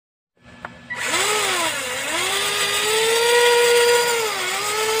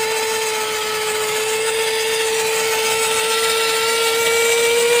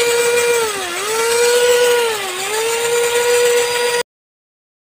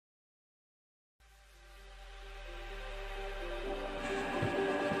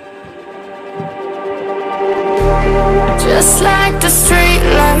Just like the street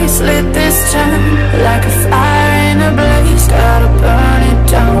lights lit this town, like a fire in a blaze, gotta burn it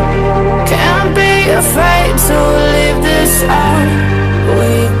down. Can't be afraid to leave this out.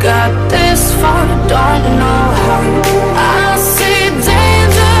 We got this far, don't know how. I see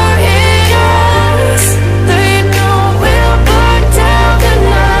danger in your eyes. They know we'll burn down the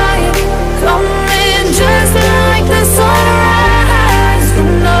night. Coming just like the sunrise. You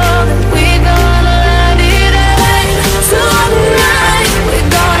know that we gonna let it rain. Tonight we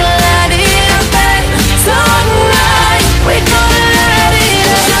gonna let it rain. Tonight we gonna let it rain.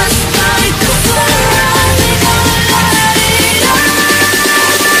 Just like the sunrise, we gonna let it rain.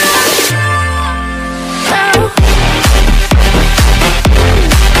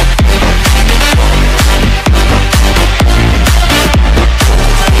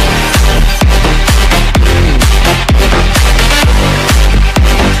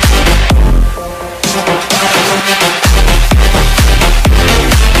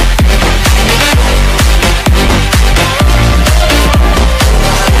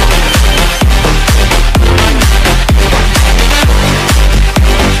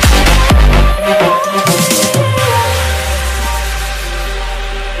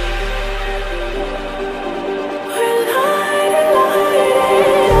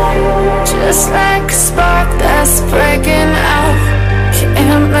 Just like a spark that's breaking out.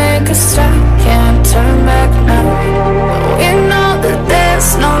 Can't make a stop, can't turn back now. We know that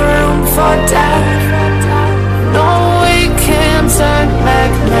there's no room for doubt. No, we can't turn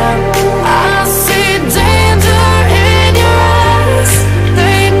back now. I see danger in your eyes.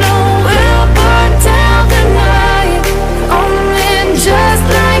 They know we'll burn down the night. Coming just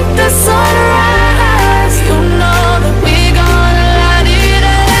like the sunrise. You know that we gonna let it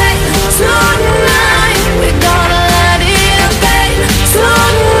rain. Tonight we gonna let it rain.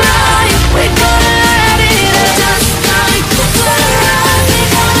 Tonight we gonna let it rain. Just like the sunrise, we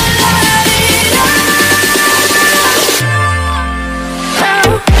gonna let it rain.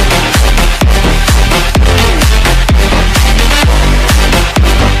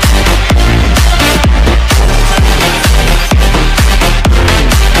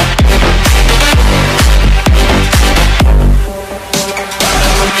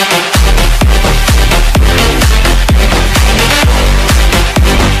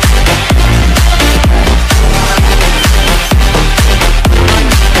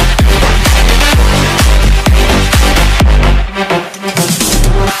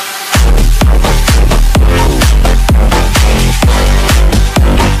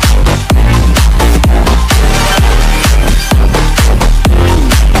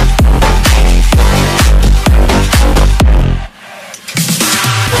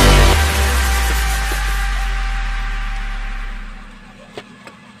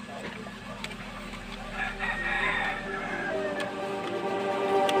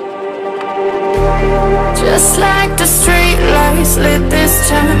 Just like the street lights lit this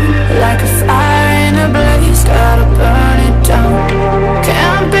town, like a fire in a blaze, gotta burn it down.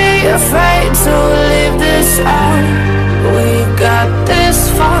 Can't be afraid to leave this out. We got this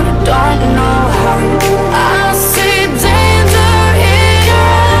far, don't know how. I see danger in your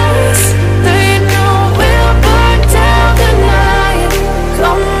eyes. They know we'll burn down the night.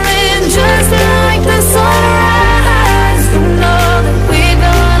 Coming just like the sunrise. You know that we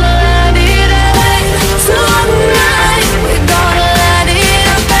gonna let it rain. Tonight we gonna let it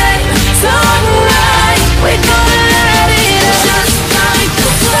rain. Tonight we gonna let it rain. Just like the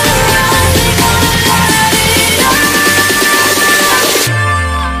sunrise, we gonna let it rain.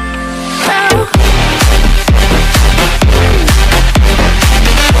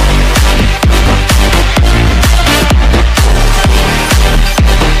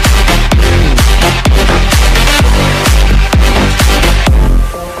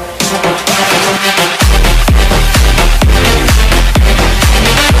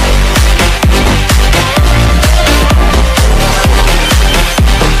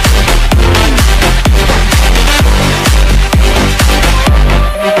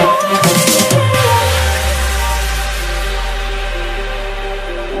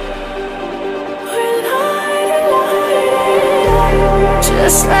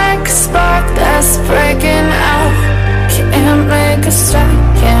 Just like a spark that's breaking out. Can't make a stop,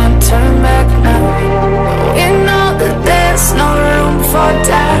 can't turn back now. We know that there's no room for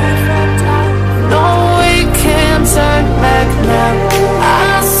doubt. No, we can't turn back now.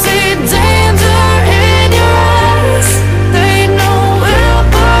 I see danger in your eyes. They know we'll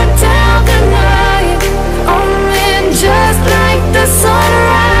burn down the night. Coming just like the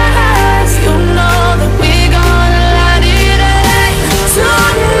sunrise. You know that we gonna let it rain.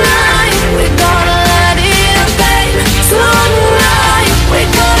 Tonight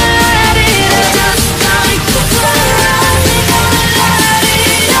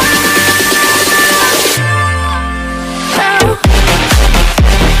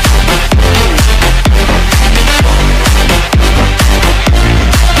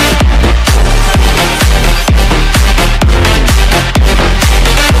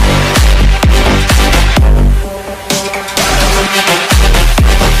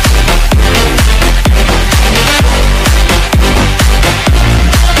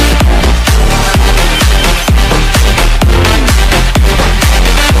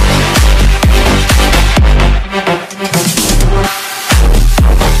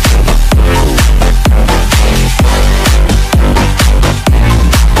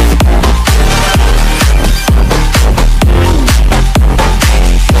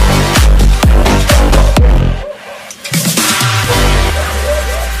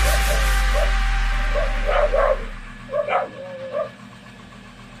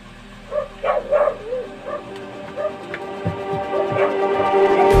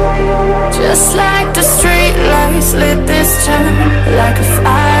Just like the street lights lit this town, like a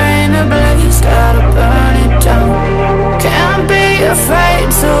fire in a blaze, gotta burn it down. Can't be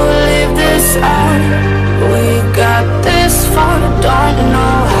afraid to leave this out. We got this far, don't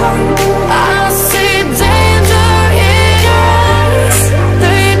know how. I see danger in your eyes.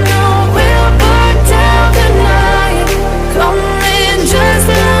 They know we'll burn down the night. Coming just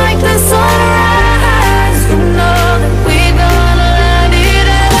like the sunrise. You know that we're gonna let it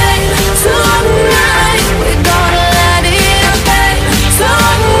away. Tonight, we're gonna let it away.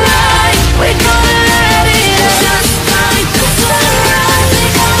 Tonight, we're gonna let it away. Just like the sunrise,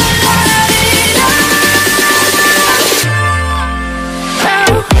 we're gonna let it away.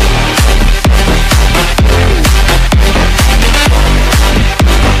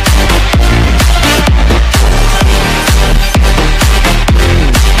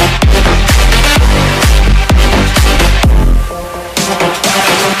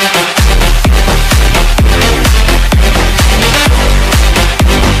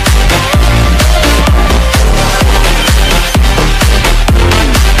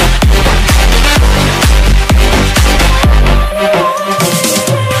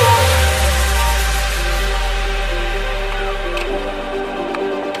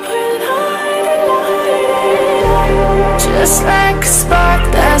 Just like a spark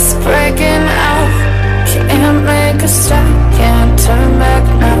that's breaking out. Can't make a stop, can't turn back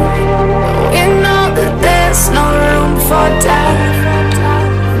now. We know that there's no room for doubt.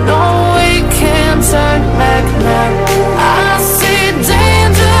 No, we can't turn back now. I see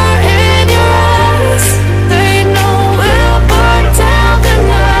danger in your eyes. They know we'll burn down the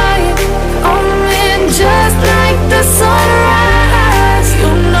night. Coming just like the sunrise.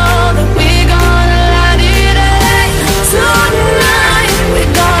 You know that we're gonna let it away. Tonight,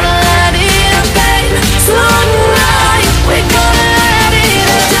 we're gonna let it away. Tonight, we're gonna let it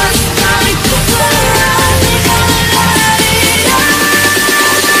away. Just like the sunrise, we're gonna let it away.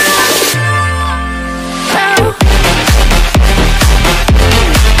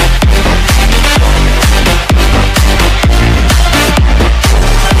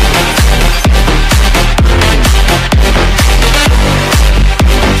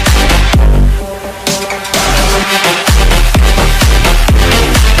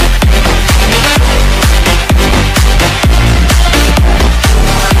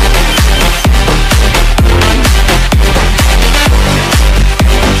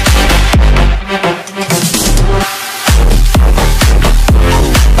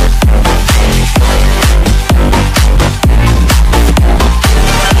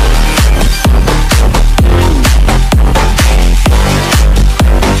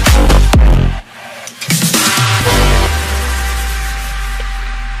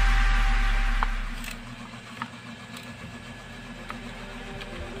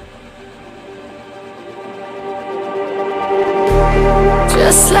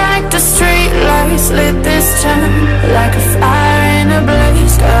 Just like the street lights lit this town, like a fire in a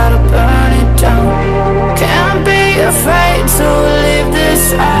blaze, gotta burn it down. Can't be afraid to leave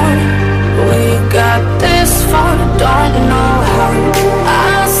this out. We got this far, don't know how.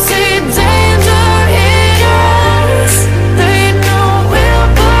 I see danger in your eyes. They know we'll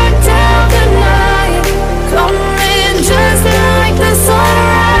burn down the night. Coming just like the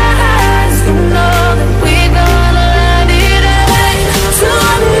sunrise. You know that we're gonna let it away.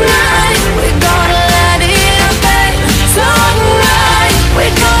 Tonight, we're gonna let it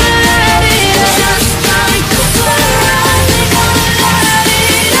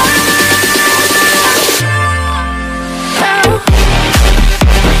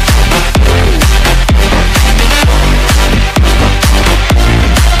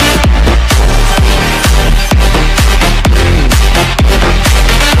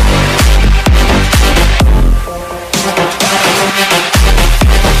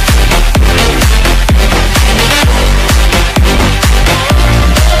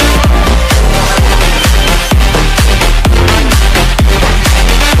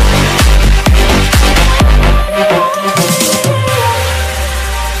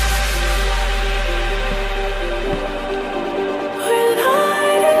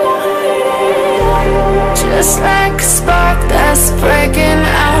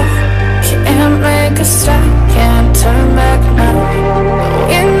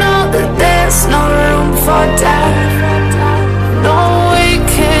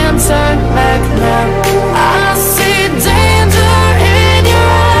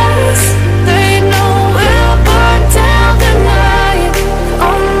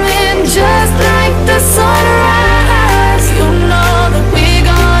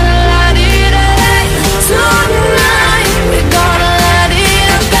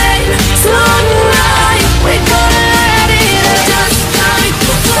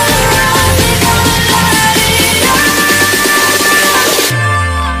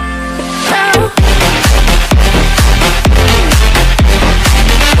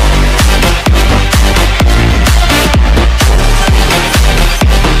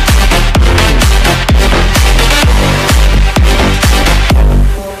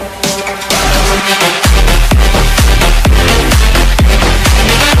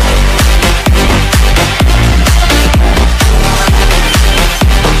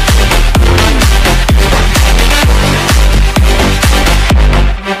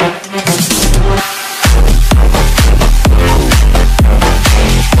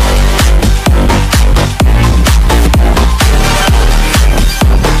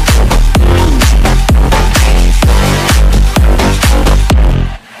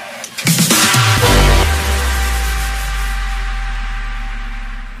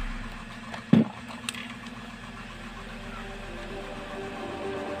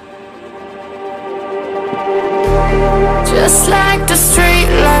like the street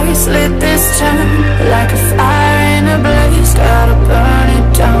lights lit this town, like a fire in a blaze, gotta burn it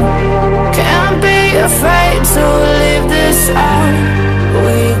down. Can't be afraid to leave this out.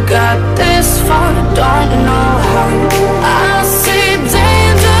 We got this far, don't know how. I see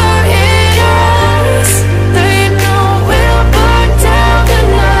danger in your eyes. They know we'll burn down the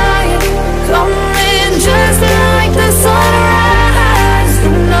night. Coming just like the sunrise.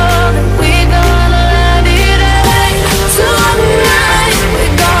 You know that we gonna let it out. Tonight we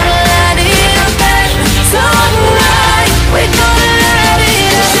gonna let it out. Tonight we gonna let it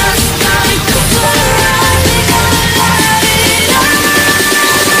out. Just like the sunrise, we gonna let it out.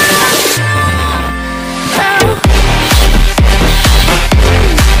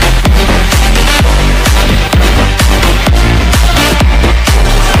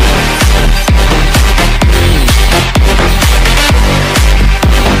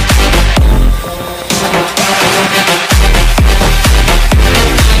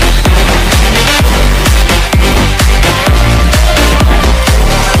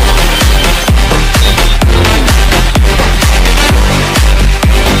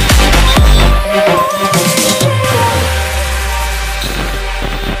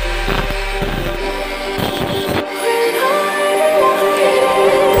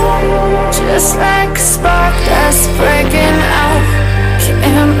 Just like a spark that's breaking out.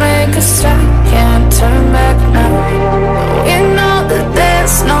 Can't make a stop, can't turn back now. We know that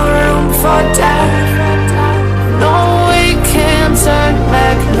there's no room for doubt. No, we can't turn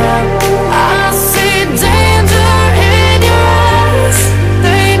back now. I see danger in your eyes.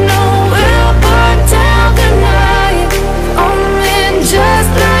 They know we'll burn down the night. Coming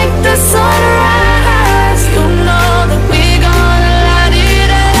just like the sunrise. You know that we gonna let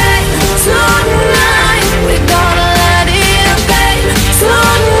it out. Tonight we gonna let it out.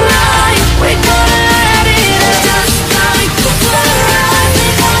 Tonight we gonna let it out. Just like the sunrise,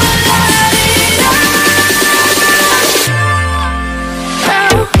 we gonna let it out.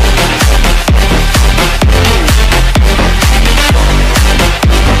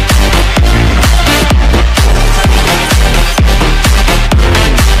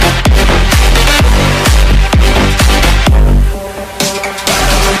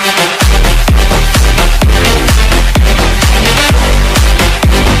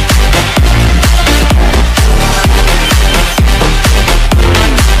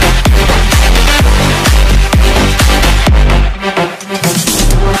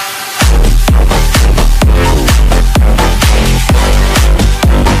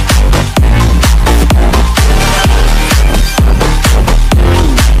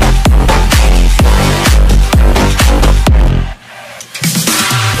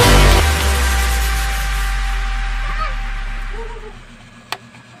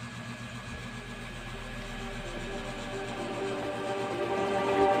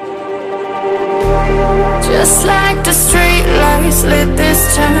 Just like the street lights lit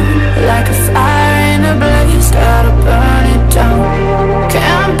this town, like a fire in a blaze, gotta burn it down.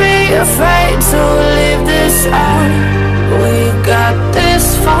 Can't be afraid to leave this out. We got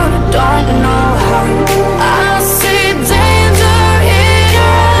this far, don't know how.